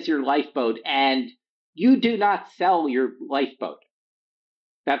 Bitcoin is your lifeboat, and you do not sell your lifeboat.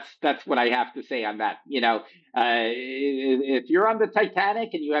 That's what I have to say on that. If you're on the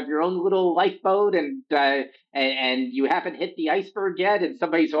Titanic and you have your own little lifeboat and you haven't hit the iceberg yet, and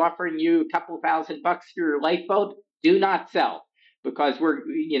somebody's offering you a couple $1,000 for your lifeboat, do not sell, because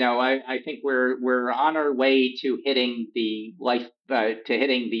I think we're on our way to hitting the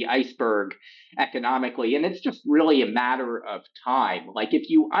iceberg economically, and it's just really a matter of time. Like if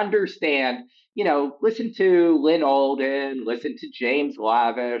you understand. Listen to Lynn Olden, listen to James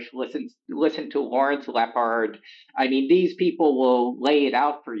Lavish, listen to Lawrence Lepard. I mean, these people will lay it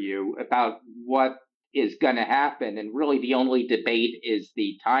out for you about what is going to happen, and really the only debate is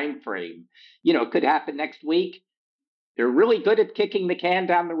the time frame. It could happen next week. They're really good at kicking the can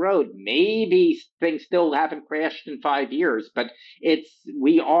down the road. Maybe things still haven't crashed in 5 years, but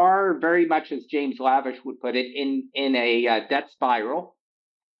we are very much, as James Lavish would put it, in a debt spiral.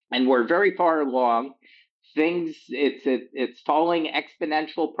 And we're very far along. It's falling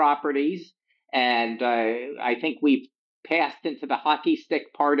exponential properties, and I think we've passed into the hockey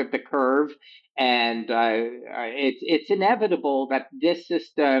stick part of the curve. And it's inevitable that this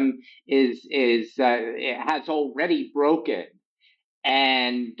system has already broken,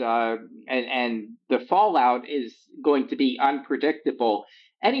 and the fallout is going to be unpredictable.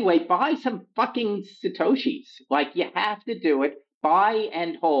 Anyway, buy some fucking Satoshis. Like, you have to do it. Buy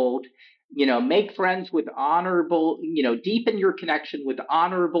and hold, make friends with honorable, deepen your connection with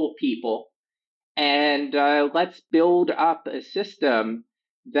honorable people, and let's build up a system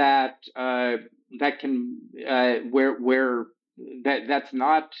that can that's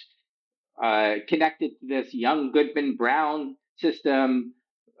not connected to this young Goodman Brown system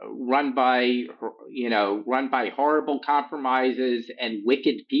run by horrible compromises and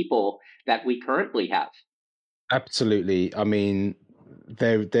wicked people that we currently have. Absolutely. I mean,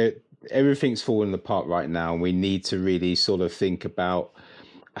 everything's falling apart right now, and we need to really sort of think about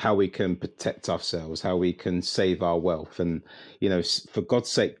how we can protect ourselves, how we can save our wealth. And, for God's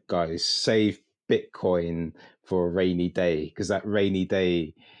sake, guys, save Bitcoin for a rainy day, because that rainy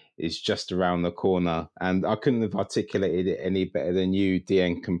day is just around the corner. And I couldn't have articulated it any better than you,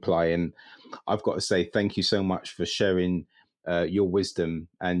 DN Comply. And I've got to say thank you so much for sharing your wisdom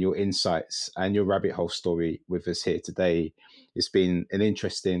and your insights and your rabbit hole story with us here today. It's been an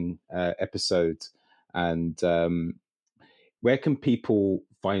interesting episode. And where can people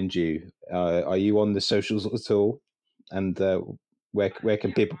find you? Are you on the socials at all? And where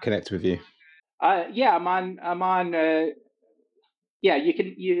can people connect with you? Yeah, I'm on. Yeah, you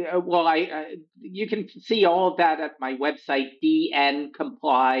can see all of that at my website,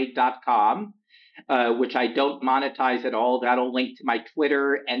 dncomply.com. Which I don't monetize at all. That'll link to my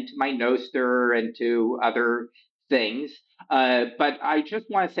Twitter and to my Nostr and to other things. But I just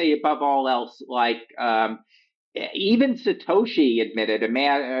want to say, above all else, even Satoshi admitted, a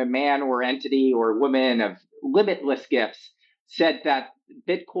man or entity or woman of limitless gifts, said that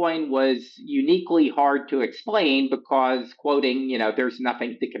Bitcoin was uniquely hard to explain because, quoting, there's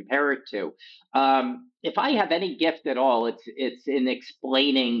nothing to compare it to. If I have any gift at all, it's in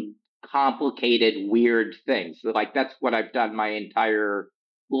explaining complicated, weird things. Like, that's what I've done my entire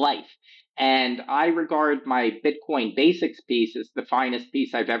life. And I regard my Bitcoin Basics piece as the finest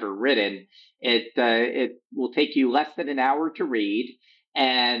piece I've ever written. It will take you less than an hour to read.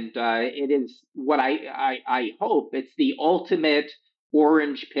 And it is what I hope it's the ultimate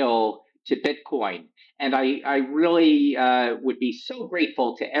orange pill to Bitcoin. And I really would be so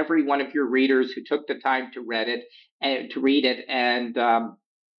grateful to every one of your readers who took the time to read it and to read it, and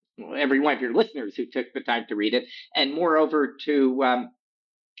every one of your listeners who took the time to read it, and moreover to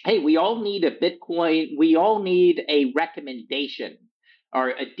hey, we all need a Bitcoin. We all need a recommendation or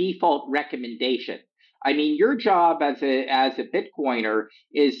a default recommendation. I mean, your job as a Bitcoiner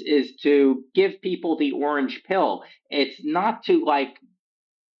is to give people the orange pill. It's not to like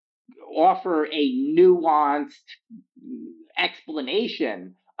offer a nuanced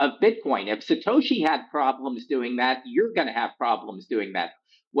explanation of Bitcoin. If Satoshi had problems doing that, you're going to have problems doing that.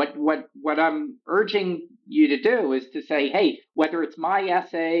 What I'm urging you to do is to say, hey, whether it's my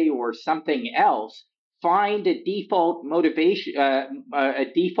essay or something else, find a default motivation, a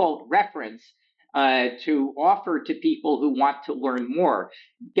default reference to offer to people who want to learn more.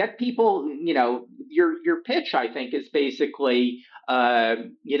 Get people, your pitch, I think, is basically,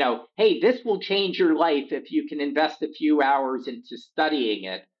 hey, this will change your life if you can invest a few hours into studying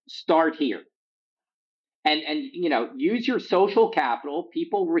it. Start here. And use your social capital.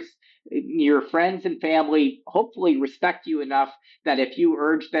 People, your friends and family, hopefully respect you enough that if you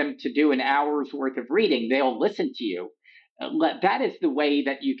urge them to do an hour's worth of reading, they'll listen to you. That is the way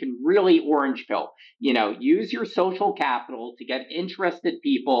that you can really orange pill. Use your social capital to get interested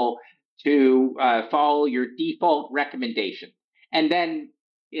people to follow your default recommendation. And then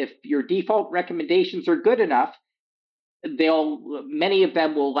if your default recommendations are good enough, many of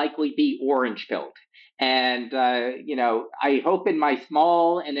them will likely be orange pilled. And, I hope in my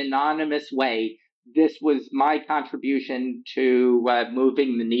small and anonymous way, this was my contribution to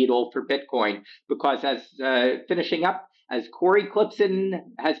moving the needle for Bitcoin, because as finishing up, as Corey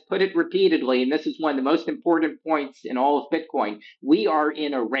Clipson has put it repeatedly, and this is one of the most important points in all of Bitcoin, we are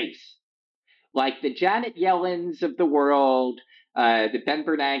in a race. Like the Janet Yellens of the world, the Ben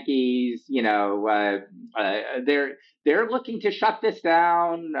Bernankes, they're looking to shut this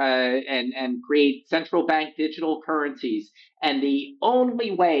down and create central bank digital currencies. And the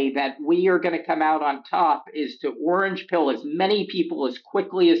only way that we are going to come out on top is to orange pill as many people as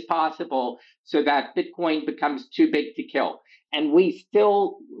quickly as possible so that Bitcoin becomes too big to kill. And we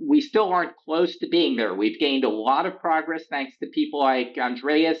still aren't close to being there. We've gained a lot of progress thanks to people like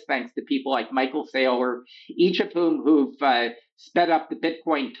Andreas, thanks to people like Michael Saylor, each of who've sped up the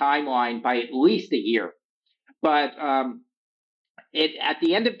Bitcoin timeline by at least a year. But at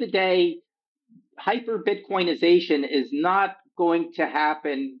the end of the day, hyper Bitcoinization is not going to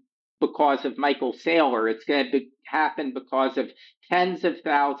happen because of Michael Saylor. It's going to happen because of tens of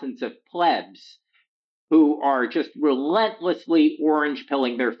thousands of plebs who are just relentlessly orange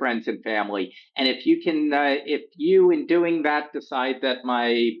pilling their friends and family. And if you can, if you in doing that decide that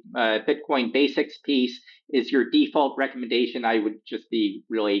my Bitcoin Basics piece is your default recommendation, I would just be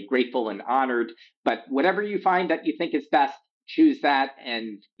really grateful and honored. But whatever you find that you think is best, choose that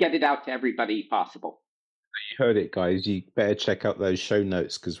and get it out to everybody possible. You heard it, guys. You better check out those show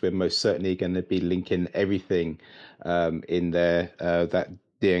notes, because we're most certainly going to be linking everything in there that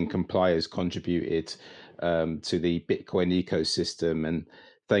DN Comply has contributed to the Bitcoin ecosystem. And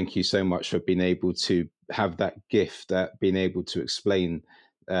thank you so much for being able to have that gift, that being able to explain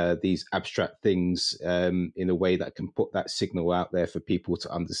these abstract things in a way that can put that signal out there for people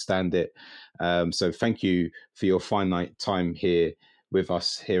to understand it. So thank you for your finite time here with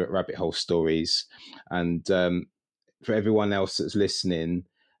us here at Rabbit Hole Stories. And for everyone else that's listening,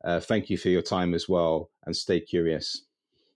 thank you for your time as well, and stay curious.